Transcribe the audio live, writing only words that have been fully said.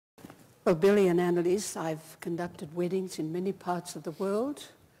Well, Billy and Annalise, I've conducted weddings in many parts of the world,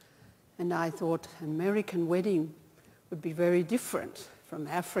 and I thought an American wedding would be very different from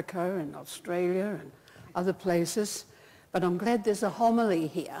Africa and Australia and other places. But I'm glad there's a homily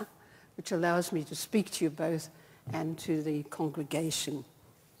here, which allows me to speak to you both and to the congregation.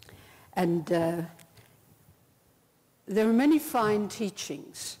 And there are many fine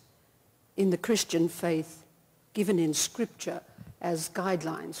teachings in the Christian faith given in Scripture as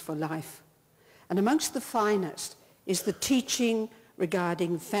guidelines for life. And amongst the finest is the teaching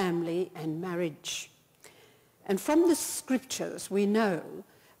regarding family and marriage. And from the Scriptures we know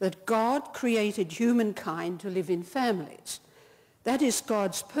that God created humankind to live in families. That is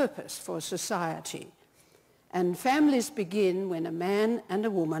God's purpose for society. And families begin when a man and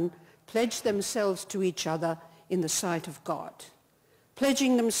a woman pledge themselves to each other in the sight of God,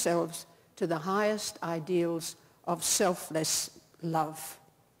 pledging themselves to the highest ideals of selfless love.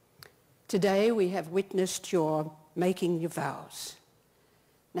 Today we have witnessed your making your vows.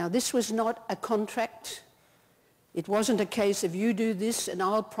 Now this was not a contract. It wasn't a case of you do this and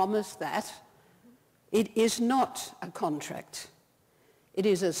I'll promise that. It is not a contract. It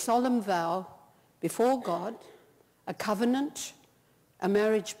is a solemn vow before God, a covenant, a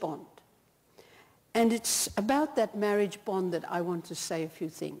marriage bond. And it's about that marriage bond that I want to say a few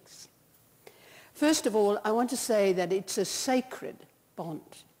things. First of all, I want to say that it's a sacred bond.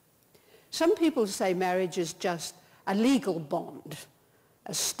 Some people say marriage is just a legal bond,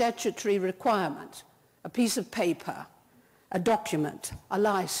 a statutory requirement, a piece of paper, a document, a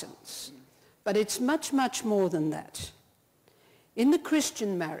license. But it's much, much more than that. In the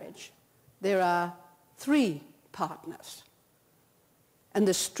Christian marriage, there are 3 partners. And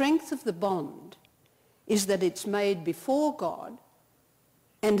the strength of the bond is that it's made before God,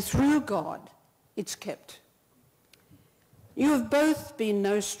 and through God, it's kept. You have both been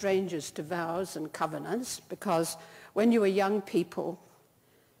no strangers to vows and covenants, because when you were young people,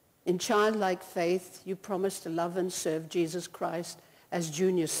 in childlike faith, you promised to love and serve Jesus Christ as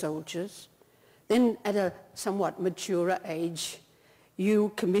junior soldiers. Then at a somewhat maturer age,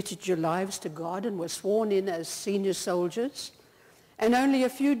 you committed your lives to God and were sworn in as senior soldiers. And only a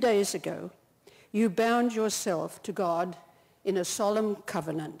few days ago, you bound yourself to God in a solemn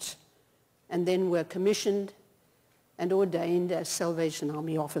covenant and then were commissioned and ordained as Salvation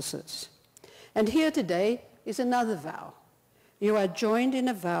Army officers. And here today is another vow. You are joined in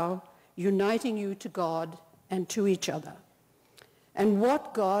a vow uniting you to God and to each other. And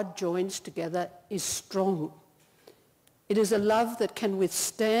what God joins together is strong. It is a love that can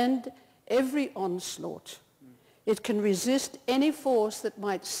withstand every onslaught. It can resist any force that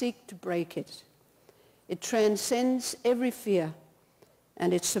might seek to break it. It transcends every fear,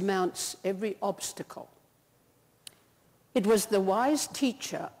 and it surmounts every obstacle. It was the wise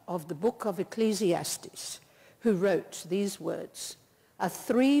teacher of the book of Ecclesiastes who wrote these words, "A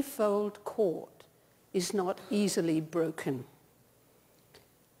threefold cord is not easily broken."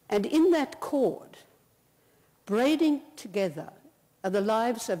 And in that cord, braiding together, are the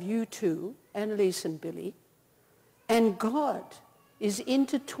lives of you two, Annalise and Billy, and God is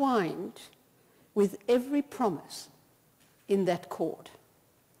intertwined with every promise in that cord.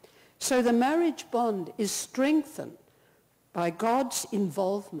 So the marriage bond is strengthened by God's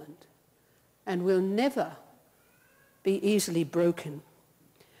involvement and will never be easily broken.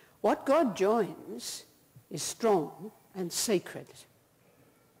 What God joins is strong and sacred.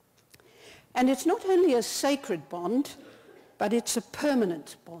 And it's not only a sacred bond, but it's a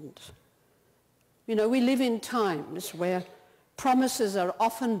permanent bond. You know, we live in times where promises are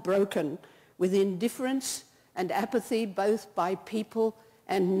often broken with indifference and apathy, both by people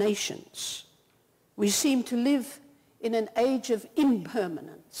and nations. We seem to live in an age of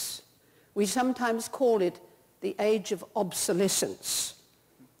impermanence. We sometimes call it the age of obsolescence.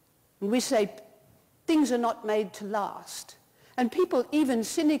 And we say things are not made to last. And people even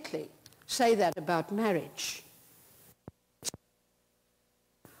cynically say that about marriage.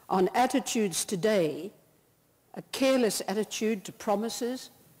 On attitudes today, a careless attitude to promises,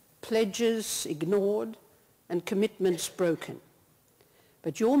 pledges ignored, and commitments broken.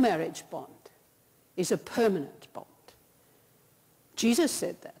 But your marriage bond is a permanent bond. Jesus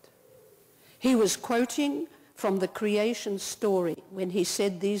said that. He was quoting from the creation story when he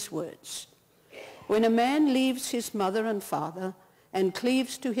said these words, "When a man leaves his mother and father and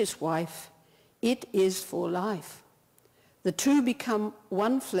cleaves to his wife, it is for life. The two become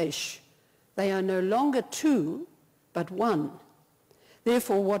one flesh. They are no longer two, but one.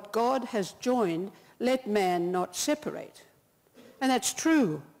 Therefore, what God has joined, let man not separate." And that's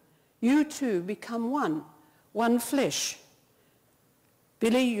true. You two become one flesh.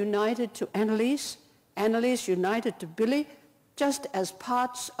 Billy united to Annalise, Annalise united to Billy, just as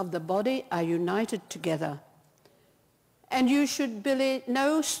parts of the body are united together. And you should, Billy,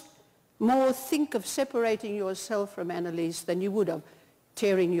 no more think of separating yourself from Annalise than you would of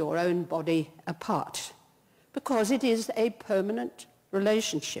tearing your own body apart, because it is a permanent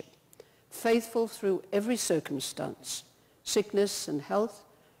relationship, faithful through every circumstance, sickness and health,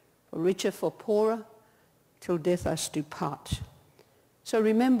 for richer, for poorer, till death us do part. So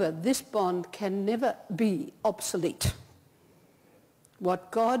remember, this bond can never be obsolete.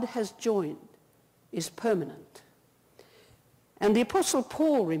 What God has joined is permanent. And the Apostle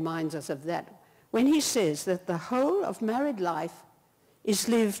Paul reminds us of that when he says that the whole of married life is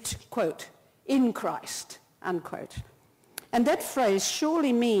lived, quote, in Christ, unquote. And that phrase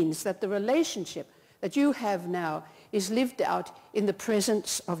surely means that the relationship that you have now is lived out in the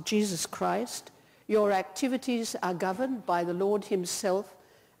presence of Jesus Christ. Your activities are governed by the Lord himself,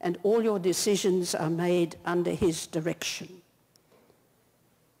 and all your decisions are made under his direction.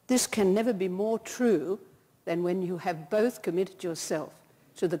 This can never be more true than when you have both committed yourself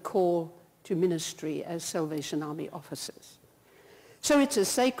to the call to ministry as Salvation Army officers. So it's a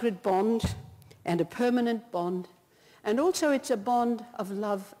sacred bond and a permanent bond, and also it's a bond of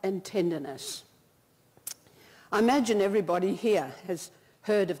love and tenderness. I imagine everybody here has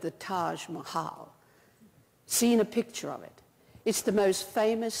heard of the Taj Mahal, seen a picture of it. It's the most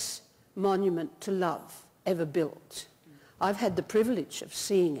famous monument to love ever built. I've had the privilege of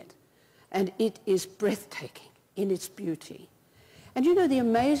seeing it, and it is breathtaking in its beauty. And you know, the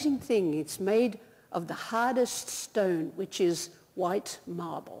amazing thing, it's made of the hardest stone, which is white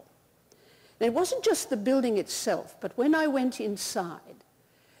marble. And it wasn't just the building itself, but when I went inside,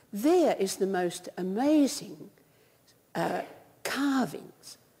 there is the most amazing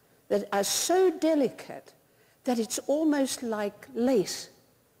carvings that are so delicate that it's almost like lace.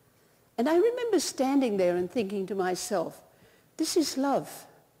 And I remember standing there and thinking to myself, this is love.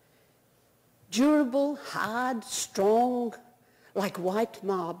 Durable, hard, strong, like white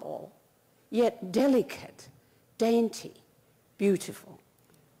marble, yet delicate, dainty, beautiful.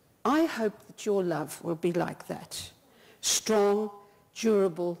 I hope that your love will be like that. Strong,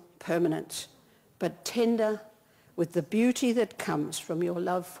 durable, permanent, but tender with the beauty that comes from your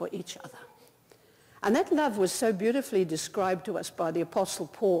love for each other. And that love was so beautifully described to us by the Apostle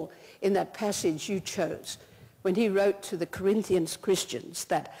Paul in that passage you chose, when he wrote to the Corinthians Christians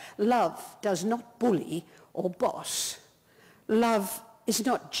that love does not bully or boss. Love is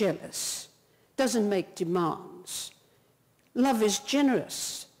not jealous, doesn't make demands. Love is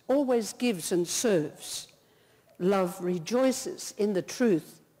generous, always gives and serves. Love rejoices in the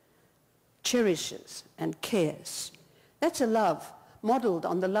truth, cherishes and cares. That's a love modeled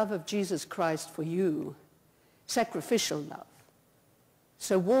on the love of Jesus Christ for you, sacrificial love.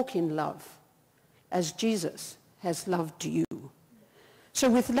 So walk in love as Jesus has loved you. So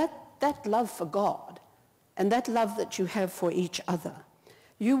with that love for God and that love that you have for each other,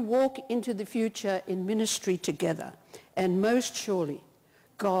 you walk into the future in ministry together, and most surely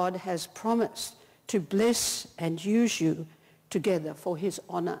God has promised to bless and use you together for his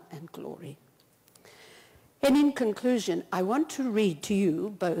honor and glory. And in conclusion, I want to read to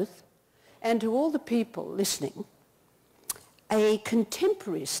you both, and to all the people listening, a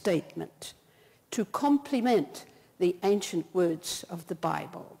contemporary statement to complement the ancient words of the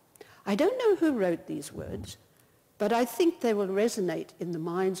Bible. I don't know who wrote these words, but I think they will resonate in the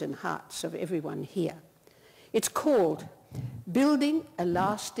minds and hearts of everyone here. It's called Building a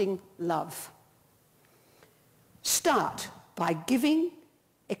Lasting Love. Start by giving,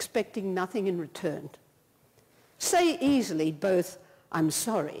 expecting nothing in return. Say easily both, I'm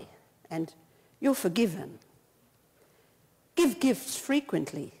sorry, and you're forgiven. Give gifts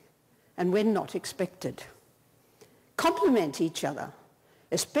frequently and when not expected. Compliment each other,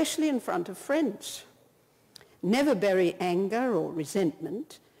 especially in front of friends. Never bury anger or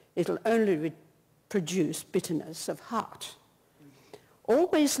resentment. It'll only produce bitterness of heart.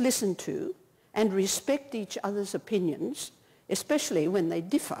 Always listen to and respect each other's opinions, especially when they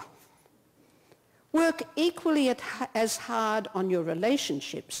differ. Work equally as hard on your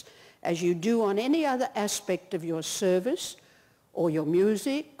relationships as you do on any other aspect of your service or your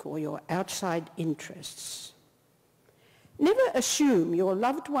music or your outside interests. Never assume your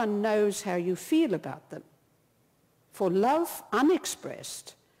loved one knows how you feel about them, for love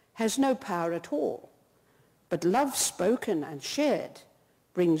unexpressed has no power at all, but love spoken and shared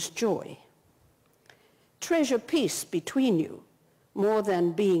brings joy. Treasure peace between you more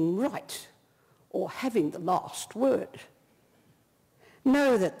than being right or having the last word.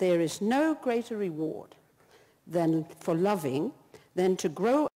 Know that there is no greater reward than for loving than to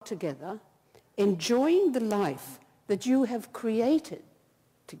grow up together, enjoying the life that you have created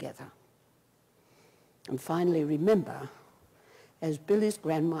together. And finally, remember, as Billy's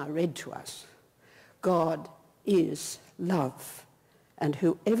grandma read to us, God is love, and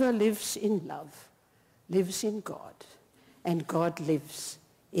whoever lives in love lives in God, and God lives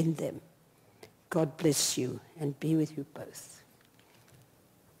in them. God bless you and be with you both.